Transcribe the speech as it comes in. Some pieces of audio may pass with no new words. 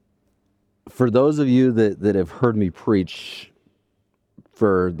For those of you that have heard me preach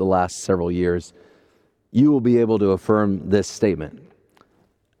for the last several years, you will be able to affirm this statement.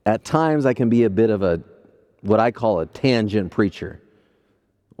 At times, I can be a bit of what I call a tangent preacher.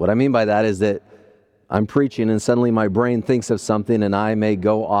 What I mean by that is that I'm preaching and suddenly my brain thinks of something and I may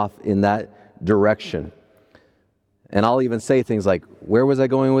go off in that direction. And I'll even say things like, where was I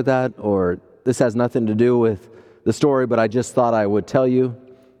going with that? Or this has nothing to do with the story, but I just thought I would tell you.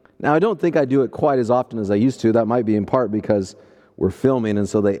 Now, I don't think I do it quite as often as I used to. That might be in part because we're filming and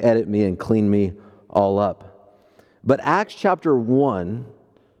so they edit me and clean me all up. But Acts chapter 1,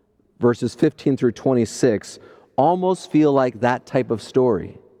 verses 15 through 26, almost feel like that type of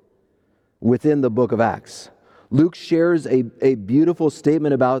story within the book of Acts. Luke shares a beautiful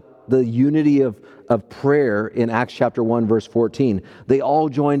statement about the unity of prayer in Acts chapter 1, verse 14. They all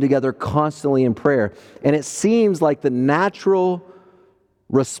join together constantly in prayer. And it seems like the natural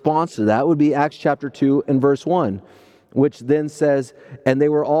response to that would be Acts chapter 2 and verse 1, which then says, and they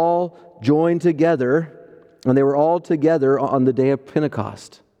were all joined together, and they were all together on the day of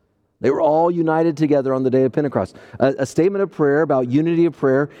Pentecost. They were all united together on the day of Pentecost. A statement of prayer about unity of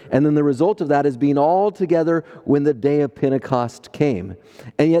prayer, and then the result of that is being all together when the day of Pentecost came.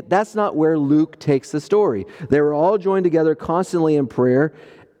 And yet that's not where Luke takes the story. They were all joined together constantly in prayer,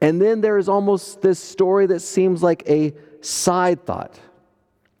 and then there is almost this story that seems like a side thought.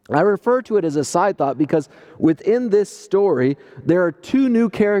 I refer to it as a side thought because within this story, there are two new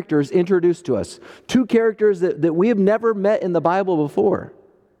characters introduced to us. Two characters that we have never met in the Bible before.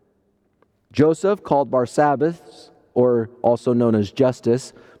 Joseph, called Barsabbas, or also known as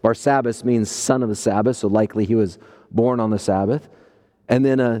Justus. Barsabbas means son of the Sabbath, so likely he was born on the Sabbath. And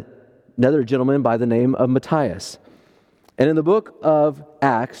then another gentleman by the name of Matthias. And in the book of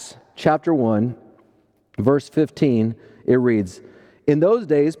Acts, chapter 1, verse 15, it reads, in those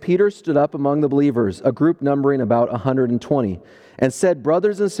days, Peter stood up among the believers, a group numbering about 120, and said,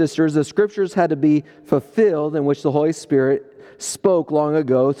 brothers and sisters, the scriptures had to be fulfilled in which the Holy Spirit spoke long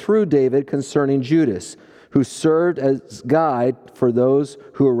ago through David concerning Judas, who served as guide for those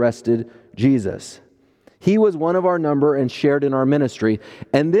who arrested Jesus. He was one of our number and shared in our ministry.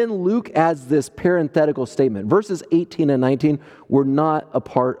 And then Luke adds this parenthetical statement. Verses 18 and 19 were not a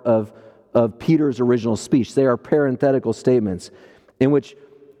part of Peter's original speech. They are parenthetical statements in which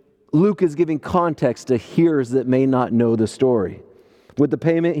Luke is giving context to hearers that may not know the story. With the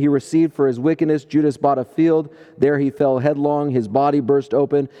payment he received for his wickedness, Judas bought a field. There he fell headlong. His body burst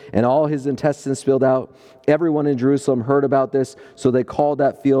open, and all his intestines spilled out. Everyone in Jerusalem heard about this, so they called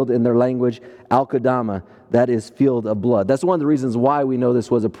that field in their language Al-Qadama, that is, field of blood. That's one of the reasons why we know this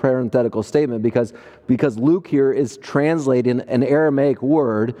was a parenthetical statement, because Luke here is translating an Aramaic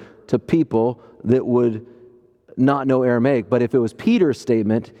word to people that would not know Aramaic. But if it was Peter's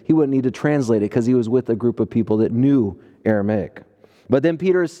statement, he wouldn't need to translate it because he was with a group of people that knew Aramaic. But then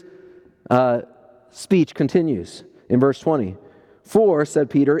Peter's speech continues in verse 20. For, said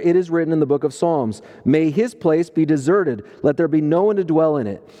Peter, it is written in the book of Psalms, may his place be deserted, let there be no one to dwell in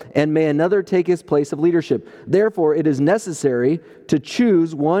it, and may another take his place of leadership. Therefore it is necessary to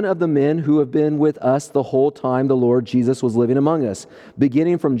choose one of the men who have been with us the whole time the Lord Jesus was living among us,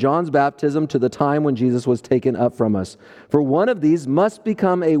 beginning from John's baptism to the time when Jesus was taken up from us. For one of these must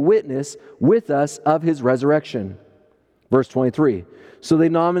become a witness with us of his resurrection. Verse 23, so they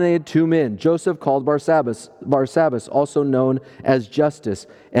nominated two men, Joseph called Barsabbas, also known as Justus,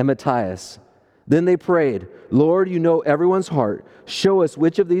 and Matthias. Then they prayed, Lord, you know everyone's heart. Show us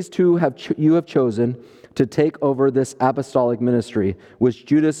which of these two you have chosen to take over this apostolic ministry, which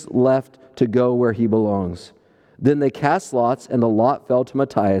Judas left to go where he belongs. Then they cast lots, and the lot fell to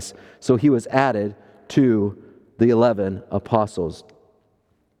Matthias, so he was added to the 11 apostles.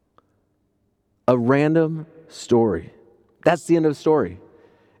 A random story. That's the end of the story.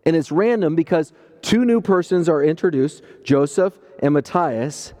 And it's random because two new persons are introduced, Joseph and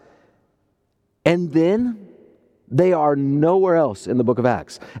Matthias, and then they are nowhere else in the book of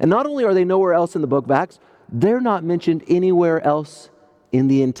Acts. And not only are they nowhere else in the book of Acts, they're not mentioned anywhere else in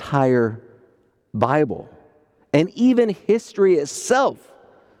the entire Bible. And even history itself,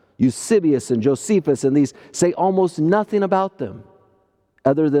 Eusebius and Josephus and these say almost nothing about them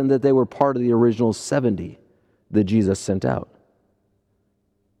other than that they were part of the original 70 that Jesus sent out.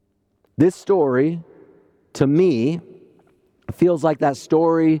 This story, to me, feels like that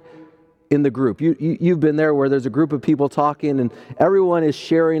story in the group. You've been there where there's a group of people talking and everyone is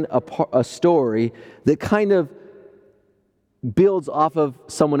sharing a story that kind of builds off of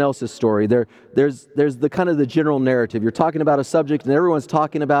someone else's story. There's the kind of the general narrative. You're talking about a subject and everyone's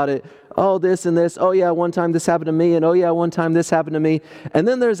talking about it. Oh, this and this. Oh, yeah, one time this happened to me. And oh, yeah, one time this happened to me. And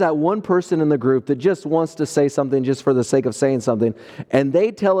then there's that one person in the group that just wants to say something just for the sake of saying something. And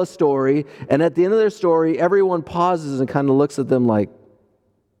they tell a story. And at the end of their story, everyone pauses and kind of looks at them like,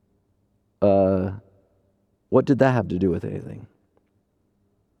 what did that have to do with anything?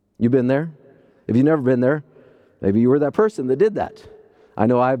 You been there? If you've never been there, maybe you were that person that did that. I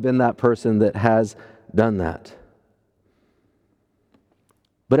know I've been that person that has done that.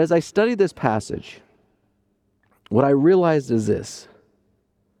 But as I studied this passage, what I realized is this,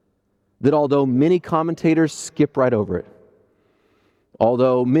 that although many commentators skip right over it,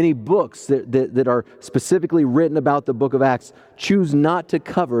 although many books that are specifically written about the book of Acts choose not to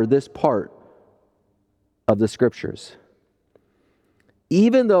cover this part of the scriptures,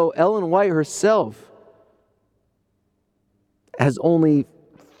 even though Ellen White herself has only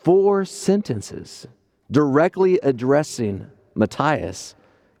 4 sentences directly addressing Matthias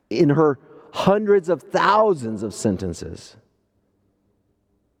in her hundreds of thousands of sentences.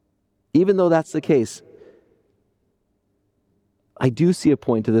 Even though that's the case, I do see a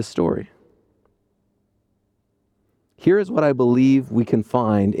point to this story. Here is what I believe we can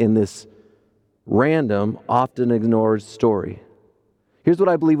find in this random, often ignored story. Here's what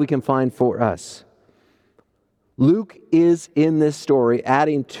I believe we can find for us. Luke is in this story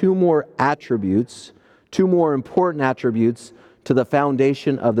adding 2 more attributes, 2 more important attributes to the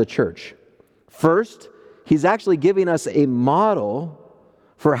foundation of the church. First, he's actually giving us a model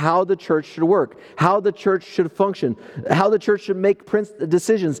for how the church should work, how the church should function, how the church should make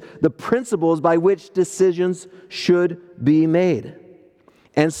decisions, the principles by which decisions should be made.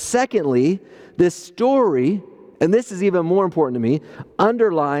 And secondly, this story, and this is even more important to me,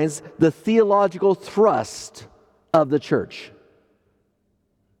 underlines the theological thrust of the church.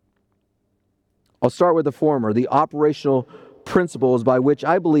 I'll start with the former, the operational principles by which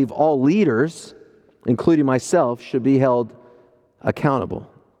I believe all leaders, including myself, should be held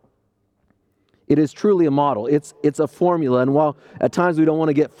accountable. It is truly a model. It's a formula, and while at times we don't want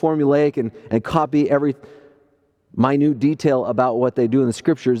to get formulaic and copy every minute detail about what they do in the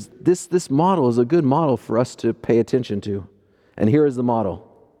scriptures, this model is a good model for us to pay attention to. And here is the model.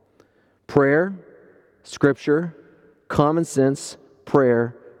 Prayer, scripture, common sense,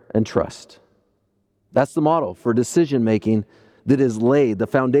 prayer, and trust. That's the model for decision making that is laid, the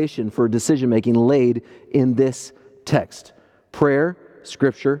foundation for decision making laid in this text. Prayer,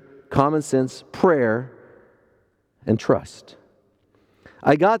 scripture, common sense, prayer, and trust.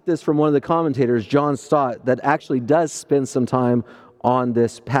 I got this from one of the commentators, John Stott, that actually does spend some time on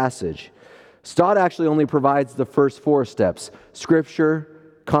this passage. Stott actually only provides the first 4 steps: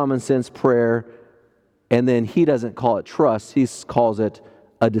 scripture, common sense, prayer, and then he doesn't call it trust, he calls it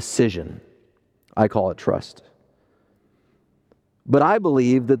a decision. I call it trust. But I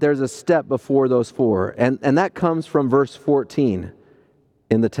believe that there's a step before those 4, and that comes from verse 14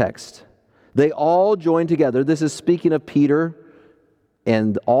 in the text. They all joined together. This is speaking of Peter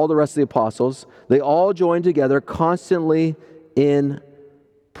and all the rest of the apostles. They all joined together constantly in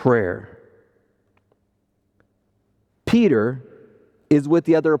prayer. Peter is with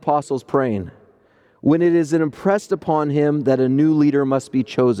the other apostles praying when it is impressed upon him that a new leader must be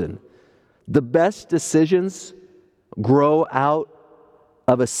chosen. The best decisions grow out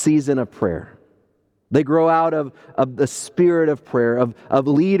of a season of prayer. They grow out of the spirit of prayer, of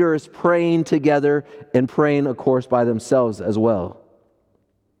leaders praying together and praying, of course, by themselves as well.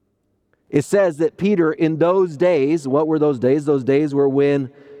 It says that Peter, in those days, what were those days? Those days were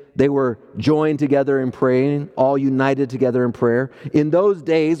when they were joined together in praying, all united together in prayer. In those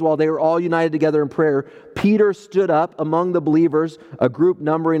days, while they were all united together in prayer, Peter stood up among the believers, a group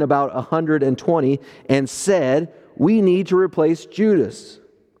numbering about 120, and said, "We need to replace Judas."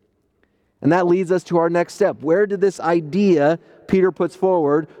 And that leads us to our next step. Where did this idea Peter puts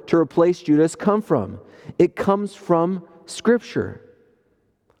forward to replace Judas come from? It comes from Scripture.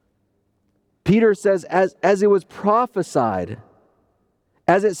 Peter says, as it was prophesied,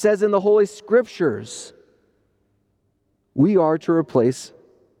 as it says in the Holy Scriptures, we are to replace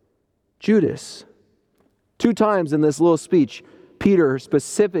Judas. 2 times in this little speech, Peter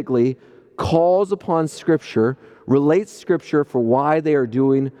specifically calls upon Scripture, relates Scripture for why they are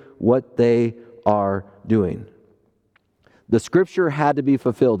doing what they are doing. The Scripture had to be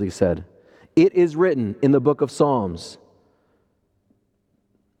fulfilled, he said. It is written in the book of Psalms.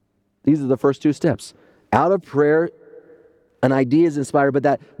 These are the first 2 steps. Out of prayer, an idea is inspired, but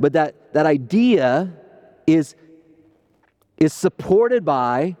that idea is supported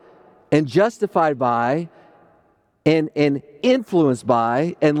by and justified by and influenced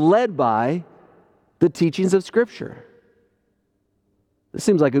by and led by the teachings of Scripture. This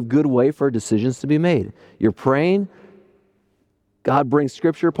seems like a good way for decisions to be made. You're praying, God brings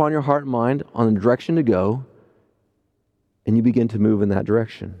Scripture upon your heart and mind on the direction to go, and you begin to move in that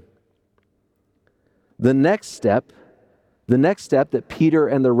direction. The next step that Peter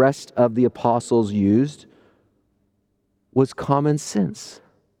and the rest of the apostles used was common sense.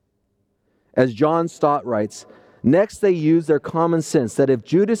 As John Stott writes, next they used their common sense that if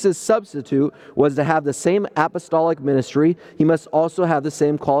Judas's substitute was to have the same apostolic ministry, he must also have the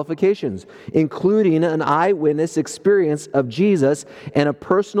same qualifications, including an eyewitness experience of Jesus and a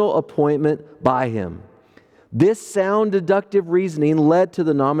personal appointment by him. This sound deductive reasoning led to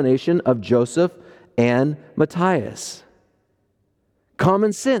the nomination of Joseph and Matthias.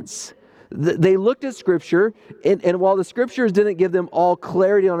 Common sense. They looked at Scripture, and while the Scriptures didn't give them all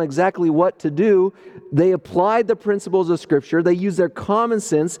clarity on exactly what to do, they applied the principles of Scripture. They used their common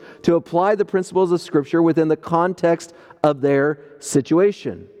sense to apply the principles of Scripture within the context of their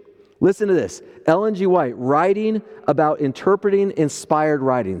situation. Listen to this. Ellen G. White, writing about interpreting inspired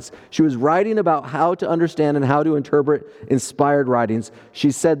writings. She was writing about how to understand and how to interpret inspired writings.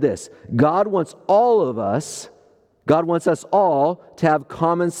 She said this, God wants us all to have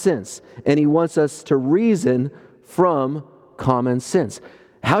common sense, and He wants us to reason from common sense.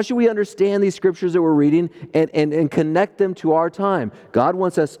 How should we understand these scriptures that we're reading and connect them to our time? God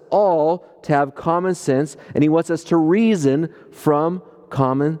wants us all to have common sense, and He wants us to reason from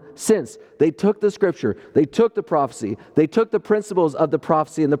common sense. They took the Scripture, they took the prophecy, they took the principles of the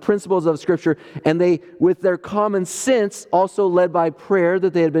prophecy and the principles of Scripture, and they, with their common sense, also led by prayer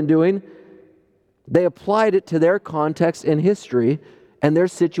that they had been doing, they applied it to their context and history and their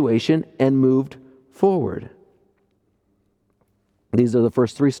situation and moved forward. These are the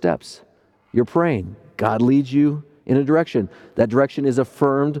first three steps. You're praying. God leads you in a direction. That direction is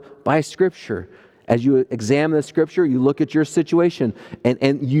affirmed by Scripture. As you examine the Scripture, you look at your situation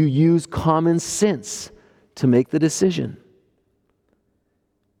and you use common sense to make the decision.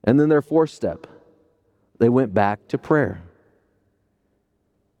 And then their fourth step, they went back to prayer.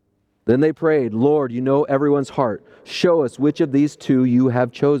 Then they prayed, Lord, you know everyone's heart. Show us which of these two you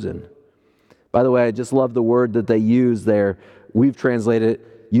have chosen. By the way, I just love the word that they use there. We've translated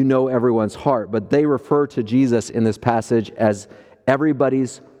it, you know everyone's heart, but they refer to Jesus in this passage as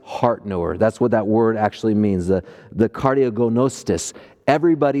everybody's heart knower. That's what that word actually means, the kardiognostis,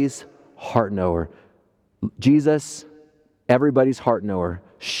 everybody's heart knower. Jesus, everybody's heart knower.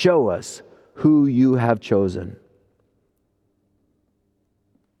 Show us who you have chosen.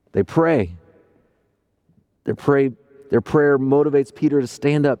 They pray. Their prayer motivates Peter to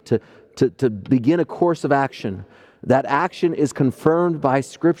stand up, to begin a course of action. That action is confirmed by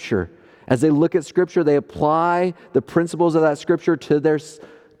Scripture. As they look at Scripture, they apply the principles of that Scripture to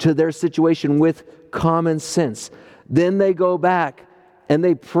their situation with common sense. Then they go back and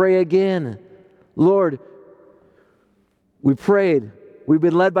they pray again. Lord, we prayed. We've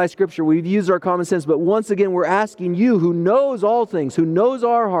been led by Scripture. We've used our common sense. But once again, we're asking you, who knows all things, who knows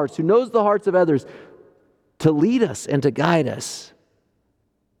our hearts, who knows the hearts of others, to lead us and to guide us.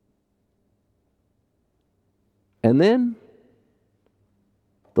 And then,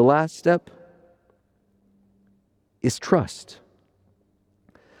 the last step is trust.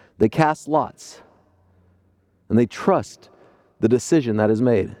 They cast lots, and they trust the decision that is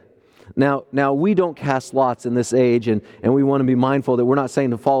made. Now we don't cast lots in this age, and we want to be mindful that we're not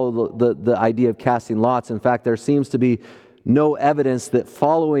saying to follow the idea of casting lots. In fact, there seems to be no evidence that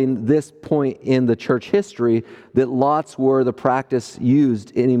following this point in the church history that lots were the practice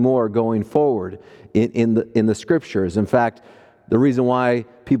used anymore going forward in the Scriptures. In fact, the reason why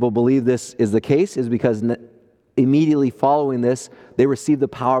people believe this is the case is because immediately following this, they received the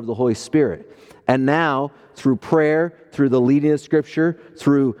power of the Holy Spirit. And now, through prayer, through the leading of Scripture,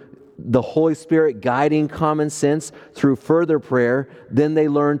 through the Holy Spirit guiding common sense, through further prayer, then they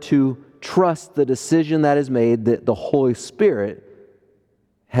learn to trust the decision that is made, that the Holy Spirit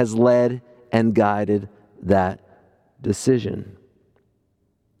has led and guided that decision.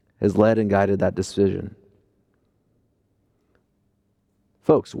 Has led and guided that decision.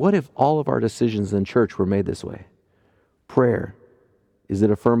 Folks, what if all of our decisions in church were made this way? Prayer. Is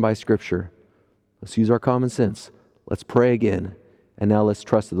it affirmed by Scripture? Let's use our common sense. Let's pray again. And now let's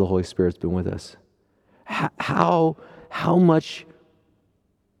trust that the Holy Spirit's been with us. How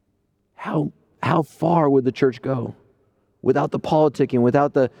far would the church go without the politicking,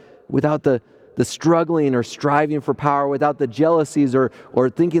 without the struggling or striving for power, without the jealousies or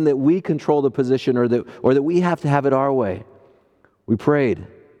thinking that we control the position or that we have to have it our way? We prayed.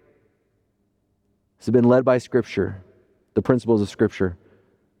 This has been led by Scripture, the principles of Scripture.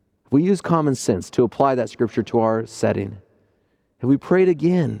 Have we used common sense to apply that Scripture to our setting? Have we prayed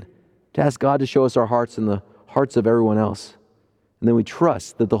again to ask God to show us our hearts and the hearts of everyone else? And then we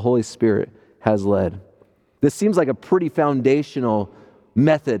trust that the Holy Spirit has led. This seems like a pretty foundational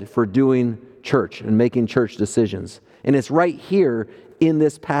method for doing church and making church decisions. And it's right here in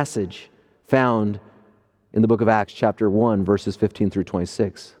this passage found in the book of Acts chapter 1, verses 15 through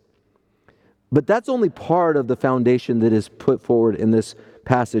 26. But that's only part of the foundation that is put forward in this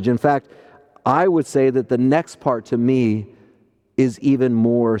passage. In fact, I would say that the next part to me is even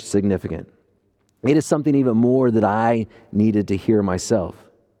more significant. It is something even more that I needed to hear myself.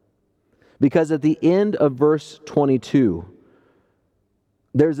 Because at the end of verse 22,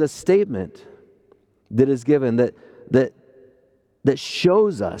 there's a statement that is given that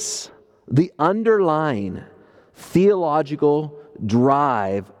shows us the underlying theological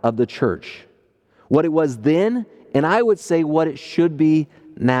drive of the church. What it was then, and I would say what it should be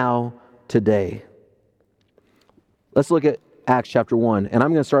now, today. Let's look at Acts chapter 1, and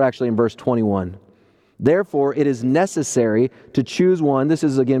I'm going to start actually in verse 21. Therefore, it is necessary to choose one, this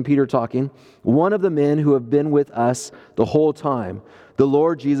is again Peter talking, one of the men who have been with us the whole time. The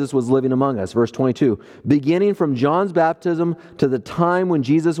Lord Jesus was living among us. Verse 22, beginning from John's baptism to the time when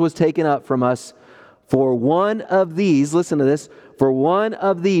Jesus was taken up from us, for one of these, listen to this, for one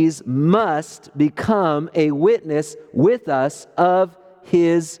of these must become a witness with us of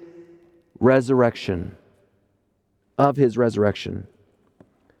his resurrection. Of his resurrection.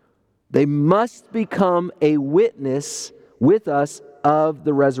 They must become a witness with us of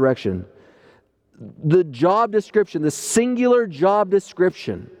the resurrection. The job description, the singular job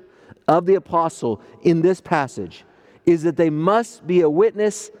description of the apostle in this passage is that they must be a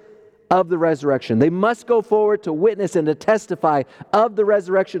witness of the resurrection. They must go forward to witness and to testify of the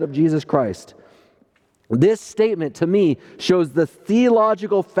resurrection of Jesus Christ. This statement to me shows the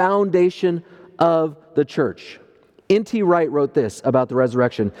theological foundation of the church. N.T. Wright wrote this about the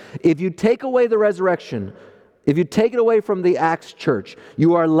resurrection. If you take away the resurrection, if you take it away from the Acts church,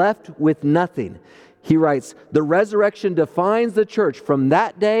 you are left with nothing. He writes, the resurrection defines the church from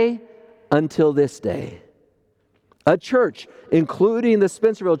that day until this day. A church, including the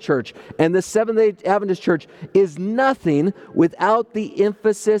Spencerville Church and the Seventh-day Adventist Church, is nothing without the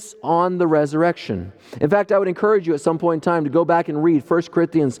emphasis on the resurrection. In fact, I would encourage you at some point in time to go back and read 1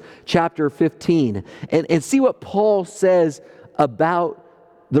 Corinthians chapter 15 and see what Paul says about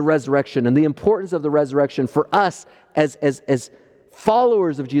the resurrection and the importance of the resurrection for us as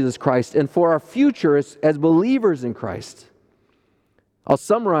followers of Jesus Christ and for our future as believers in Christ. I'll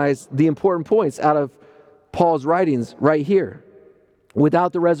summarize the important points out of Paul's writings right here.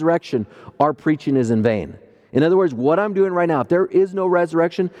 Without the resurrection, our preaching is in vain. In other words, what I'm doing right now, if there is no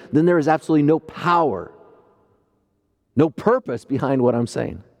resurrection, then there is absolutely no power, no purpose behind what I'm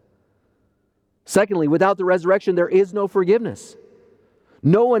saying. Secondly, without the resurrection, there is no forgiveness.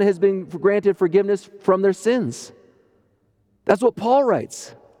 No one has been granted forgiveness from their sins. That's what Paul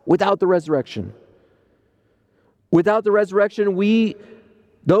writes, without the resurrection. Without the resurrection,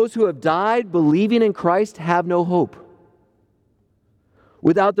 those who have died believing in Christ have no hope.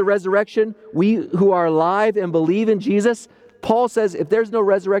 Without the resurrection, we who are alive and believe in Jesus, Paul says if there's no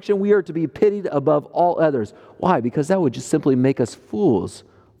resurrection, we are to be pitied above all others. Why? Because that would just simply make us fools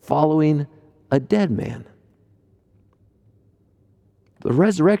following a dead man. The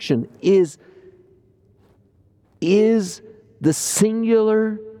resurrection is the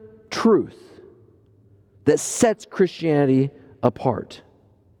singular truth that sets Christianity apart.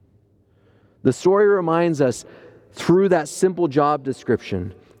 The story reminds us through that simple job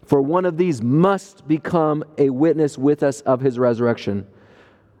description, for one of these must become a witness with us of his resurrection,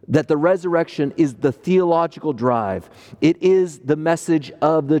 that the resurrection is the theological drive. It is the message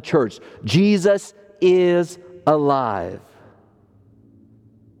of the church. Jesus is alive.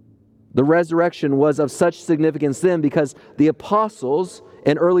 The resurrection was of such significance then because the apostles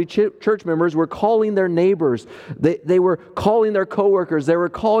and early church members were calling their neighbors. They were calling their coworkers. They were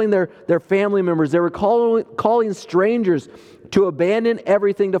calling their family members. They were calling strangers to abandon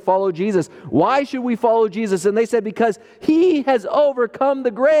everything to follow Jesus. Why should we follow Jesus? And they said, because he has overcome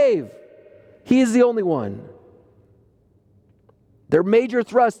the grave. He is the only one. Their major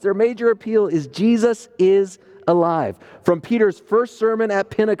thrust, their major appeal is Jesus is alive. From Peter's first sermon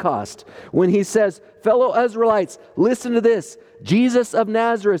at Pentecost, when he says, fellow Israelites, listen to this. Jesus of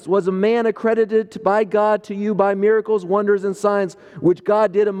Nazareth was a man accredited by God to you by miracles, wonders, and signs, which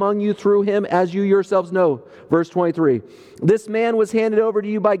God did among you through him, as you yourselves know. Verse 23. This man was handed over to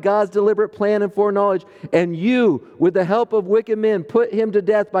you by God's deliberate plan and foreknowledge, and you, with the help of wicked men, put him to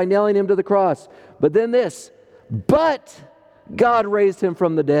death by nailing him to the cross. But then this, but God raised him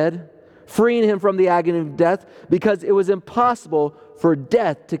from the dead, freeing him from the agony of death, because it was impossible for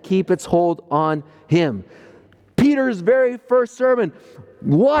death to keep its hold on him. Peter's very first sermon.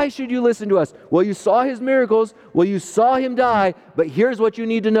 Why should you listen to us? Well, you saw his miracles. Well, you saw him die. But here's what you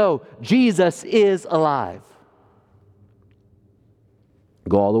need to know. Jesus is alive.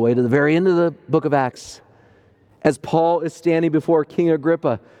 Go all the way to the very end of the book of Acts. As Paul is standing before King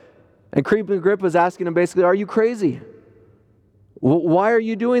Agrippa. And King Agrippa is asking him basically, are you crazy? Why are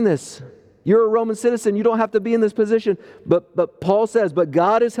you doing this? You're a Roman citizen. You don't have to be in this position. But Paul says, but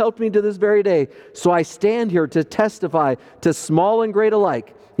God has helped me to this very day. So I stand here to testify to small and great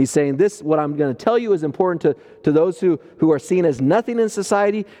alike. He's saying this, what I'm going to tell you is important to those who are seen as nothing in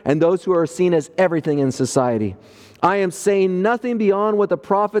society and those who are seen as everything in society. I am saying nothing beyond what the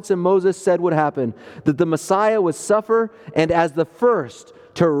prophets and Moses said would happen, that the Messiah would suffer and as the first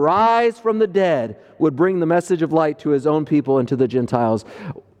to rise from the dead would bring the message of light to his own people and to the Gentiles.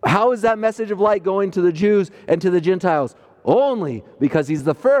 How is that message of light going to the Jews and to the Gentiles? Only because he's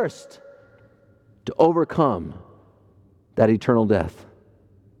the first to overcome that eternal death,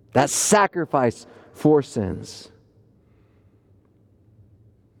 that sacrifice for sins.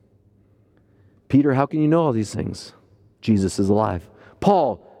 Peter, how can you know all these things? Jesus is alive.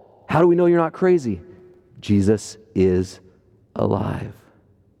 Paul, how do we know you're not crazy? Jesus is alive.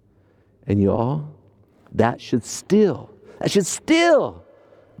 And y'all, that should still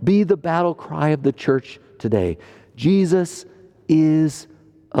be the battle cry of the church today. Jesus is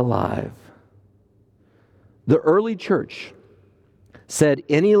alive. The early church said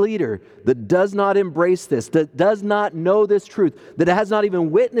any leader that does not embrace this, that does not know this truth, that has not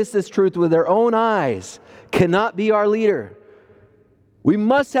even witnessed this truth with their own eyes, cannot be our leader. We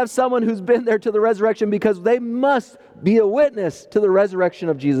must have someone who's been there to the resurrection because they must be a witness to the resurrection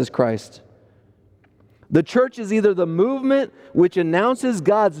of Jesus Christ. The church is either the movement which announces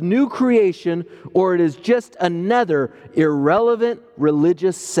God's new creation, or it is just another irrelevant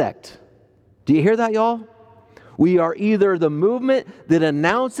religious sect. Do you hear that, y'all? We are either the movement that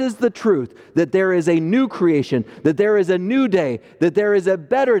announces the truth, that there is a new creation, that there is a new day, that there is a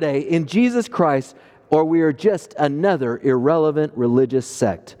better day in Jesus Christ, or we are just another irrelevant religious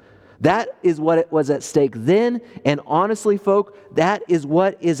sect. That is what it was at stake then, and honestly, folk, that is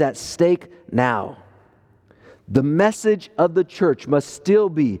what is at stake now. The message of the church must still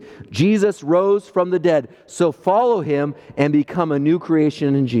be, Jesus rose from the dead, so follow him and become a new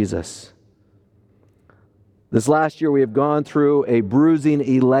creation in Jesus. This last year we have gone through a bruising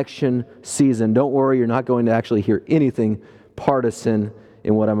election season. Don't worry, you're not going to actually hear anything partisan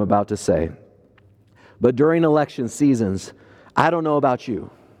in what I'm about to say. But during election seasons, I don't know about you,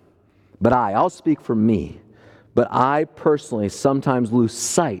 but I'll speak for me, but I personally sometimes lose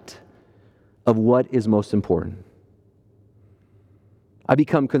sight of what is most important. I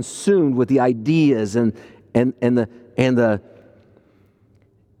become consumed with the ideas and the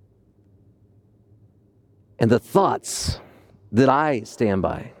thoughts that I stand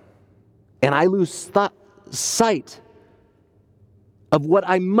by. And I lose sight of what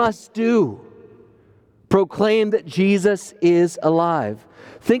I must do. Proclaim that Jesus is alive.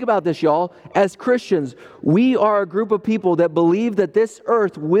 Think about this, y'all. As Christians, we are a group of people that believe that this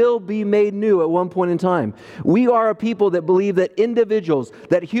earth will be made new at one point in time. We are a people that believe that individuals,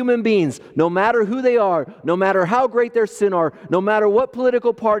 that human beings, no matter who they are, no matter how great their sin are, no matter what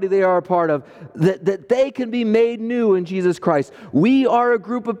political party they are a part of, that they can be made new in Jesus Christ. We are a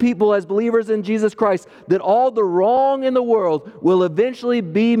group of people as believers in Jesus Christ that all the wrong in the world will eventually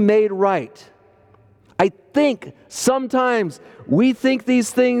be made right. I think sometimes we think these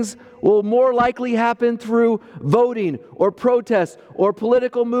things will more likely happen through voting or protests or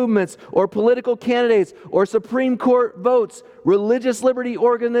political movements or political candidates or Supreme Court votes, religious liberty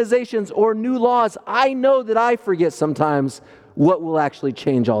organizations, or new laws. I know that I forget sometimes what will actually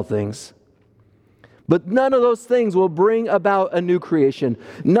change all things. But none of those things will bring about a new creation.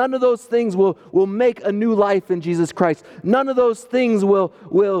 None of those things will make a new life in Jesus Christ. None of those things will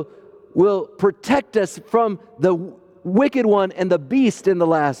protect us from the wicked one and the beast in the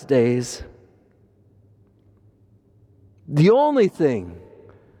last days. The only thing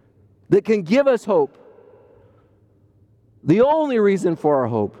that can give us hope, the only reason for our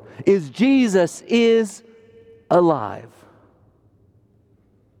hope, is Jesus is alive.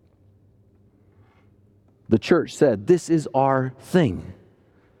 The church said, this is our thing.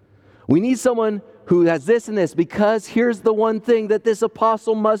 We need someone who has this and this, because here's the one thing that this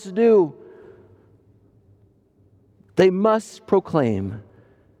apostle must do. They must proclaim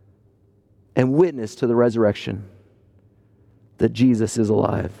and witness to the resurrection, that Jesus is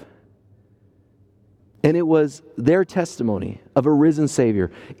alive. And it was their testimony of a risen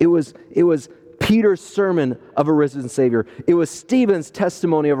Savior. It was Peter's sermon of a risen Savior. It was Stephen's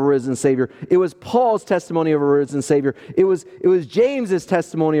testimony of a risen Savior. It was Paul's testimony of a risen Savior. It was James's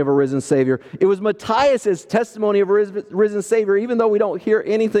testimony of a risen Savior. It was Matthias's testimony of a risen Savior, even though we don't hear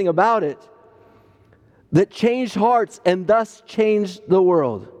anything about it, that changed hearts and thus changed the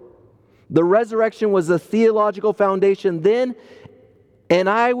world. The resurrection was the theological foundation then, and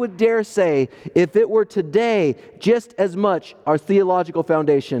I would dare say, if it were today, just as much our theological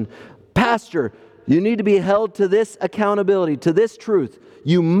foundation. Pastor, you need to be held to this accountability, to this truth.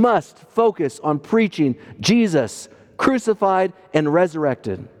 You must focus on preaching Jesus crucified and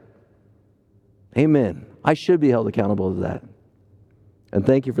resurrected. Amen. I should be held accountable to that. And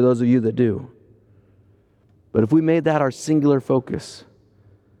thank you for those of you that do. But if we made that our singular focus,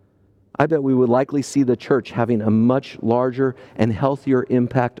 I bet we would likely see the church having a much larger and healthier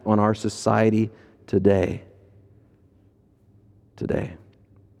impact on our society today.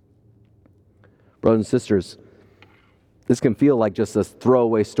 Brothers and sisters, this can feel like just a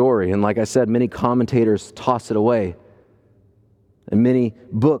throwaway story. And like I said, many commentators toss it away. And many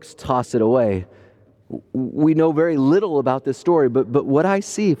books toss it away. We know very little about this story, but what I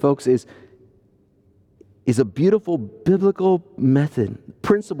see, folks, is a beautiful biblical method,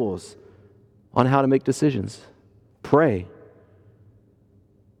 principles on how to make decisions. Pray.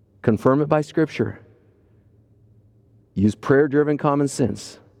 Confirm it by Scripture. Use prayer-driven common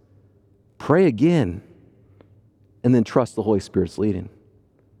sense. Pray again, and then trust the Holy Spirit's leading.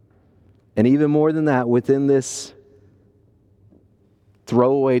 And even more than that, within this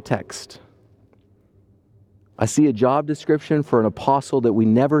throwaway text, I see a job description for an apostle that we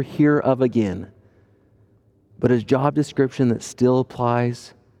never hear of again, but a job description that still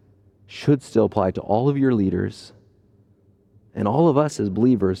applies, should still apply to all of your leaders and all of us as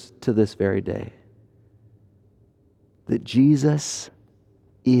believers to this very day. That Jesus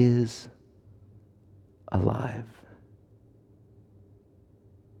is alive.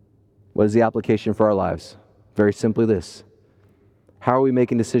 What is the application for our lives? Very simply this. How are we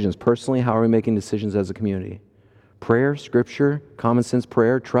making decisions personally? How are we making decisions as a community? Prayer, Scripture, common sense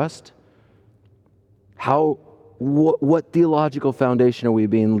prayer, trust. What theological foundation are we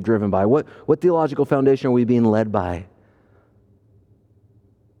being driven by? What theological foundation are we being led by?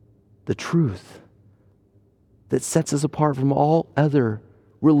 The truth that sets us apart from all other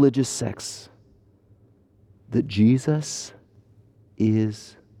religious sects. That Jesus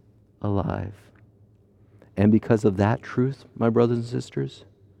is alive. And because of that truth, my brothers and sisters,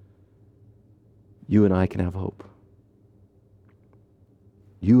 you and I can have hope.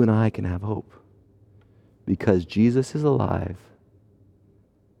 You and I can have hope. Because Jesus is alive,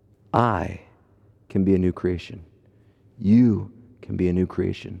 I can be a new creation. You can be a new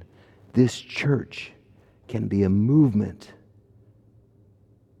creation. This church can be a movement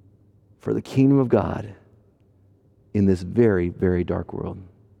for the kingdom of God in this very, very dark world.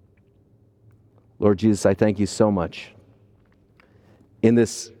 Lord Jesus, I thank you so much. In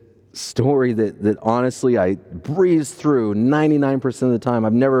this story that honestly I breezed through 99% of the time,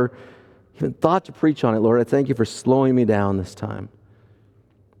 I've never even thought to preach on it, Lord. I thank you for slowing me down this time.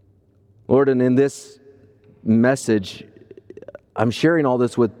 Lord, and in this message, I'm sharing all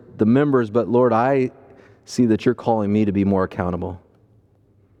this with the members, but Lord, I see that you're calling me to be more accountable.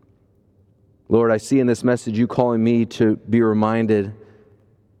 Lord, I see in this message you calling me to be reminded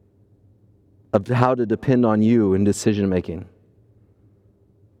of how to depend on you in decision making.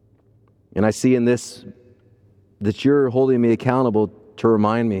 And I see in this that you're holding me accountable to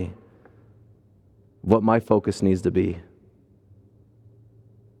remind me what my focus needs to be.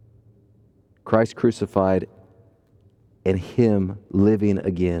 Christ crucified and Him living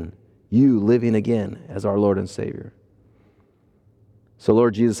again. You living again as our Lord and Savior. So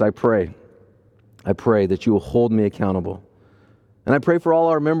Lord Jesus, I pray that you will hold me accountable. And I pray for all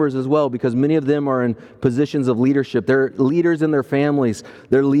our members as well, because many of them are in positions of leadership. They're leaders in their families.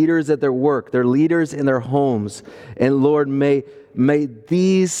 They're leaders at their work. They're leaders in their homes. And Lord, may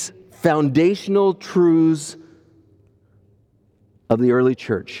these foundational truths of the early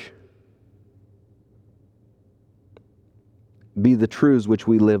church be the truths which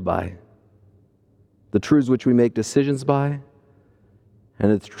we live by, the truths which we make decisions by,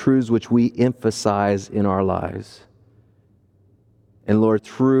 and the truths which we emphasize in our lives. And Lord,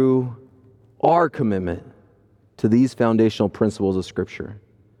 through our commitment to these foundational principles of Scripture.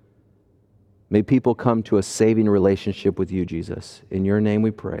 May people come to a saving relationship with you, Jesus. In your name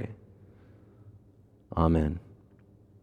we pray. Amen.